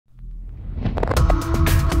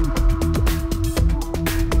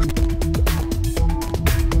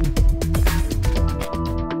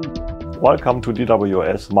Welcome to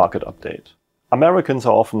DWS Market Update. Americans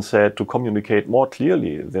are often said to communicate more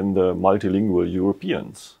clearly than the multilingual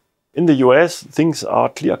Europeans. In the US, things are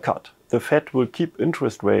clear-cut. The Fed will keep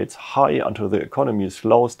interest rates high until the economy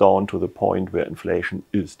slows down to the point where inflation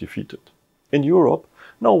is defeated. In Europe,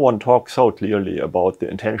 no one talks so clearly about the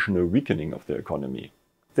intentional weakening of the economy.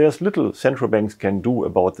 There's little central banks can do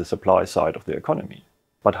about the supply side of the economy.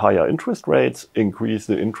 But higher interest rates increase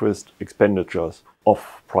the interest expenditures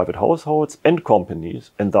of private households and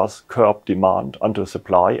companies and thus curb demand until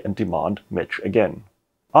supply and demand match again.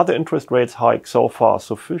 Are the interest rates hikes so far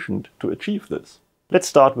sufficient to achieve this? Let's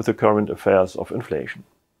start with the current affairs of inflation.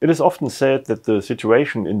 It is often said that the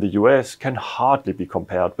situation in the US can hardly be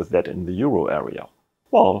compared with that in the euro area.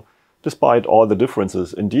 Well, despite all the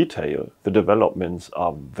differences in detail, the developments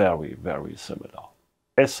are very, very similar.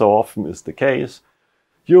 As so often is the case,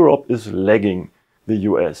 Europe is lagging the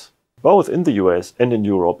US. Both in the US and in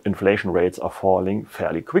Europe, inflation rates are falling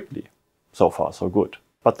fairly quickly. So far, so good.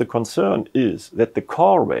 But the concern is that the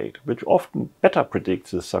core rate, which often better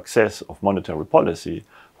predicts the success of monetary policy,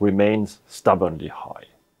 remains stubbornly high.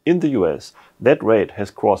 In the US, that rate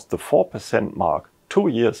has crossed the 4% mark 2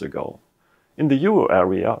 years ago. In the euro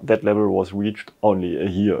area, that level was reached only a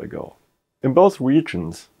year ago. In both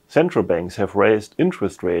regions, central banks have raised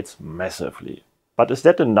interest rates massively. But is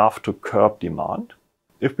that enough to curb demand?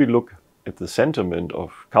 If we look at the sentiment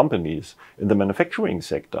of companies in the manufacturing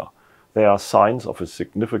sector, there are signs of a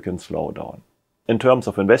significant slowdown. In terms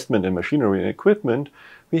of investment in machinery and equipment,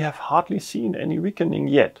 we have hardly seen any weakening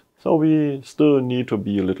yet, so we still need to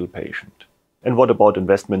be a little patient. And what about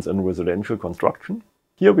investments in residential construction?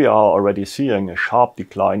 Here we are already seeing a sharp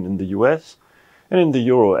decline in the US, and in the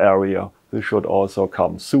euro area this should also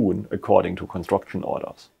come soon according to construction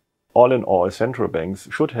orders. All in all, central banks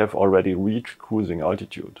should have already reached cruising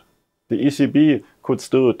altitude. The ECB could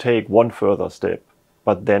still take one further step,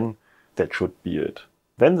 but then that should be it.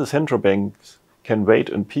 Then the central banks can wait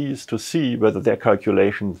in peace to see whether their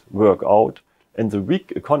calculations work out and the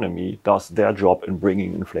weak economy does their job in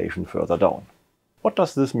bringing inflation further down. What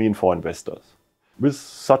does this mean for investors? With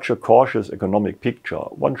such a cautious economic picture,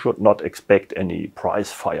 one should not expect any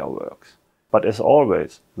price fireworks. But as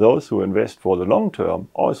always, those who invest for the long term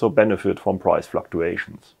also benefit from price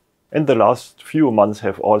fluctuations. And the last few months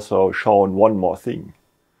have also shown one more thing.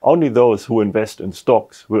 Only those who invest in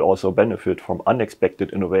stocks will also benefit from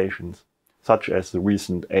unexpected innovations, such as the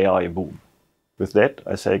recent AI boom. With that,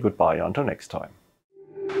 I say goodbye until next time.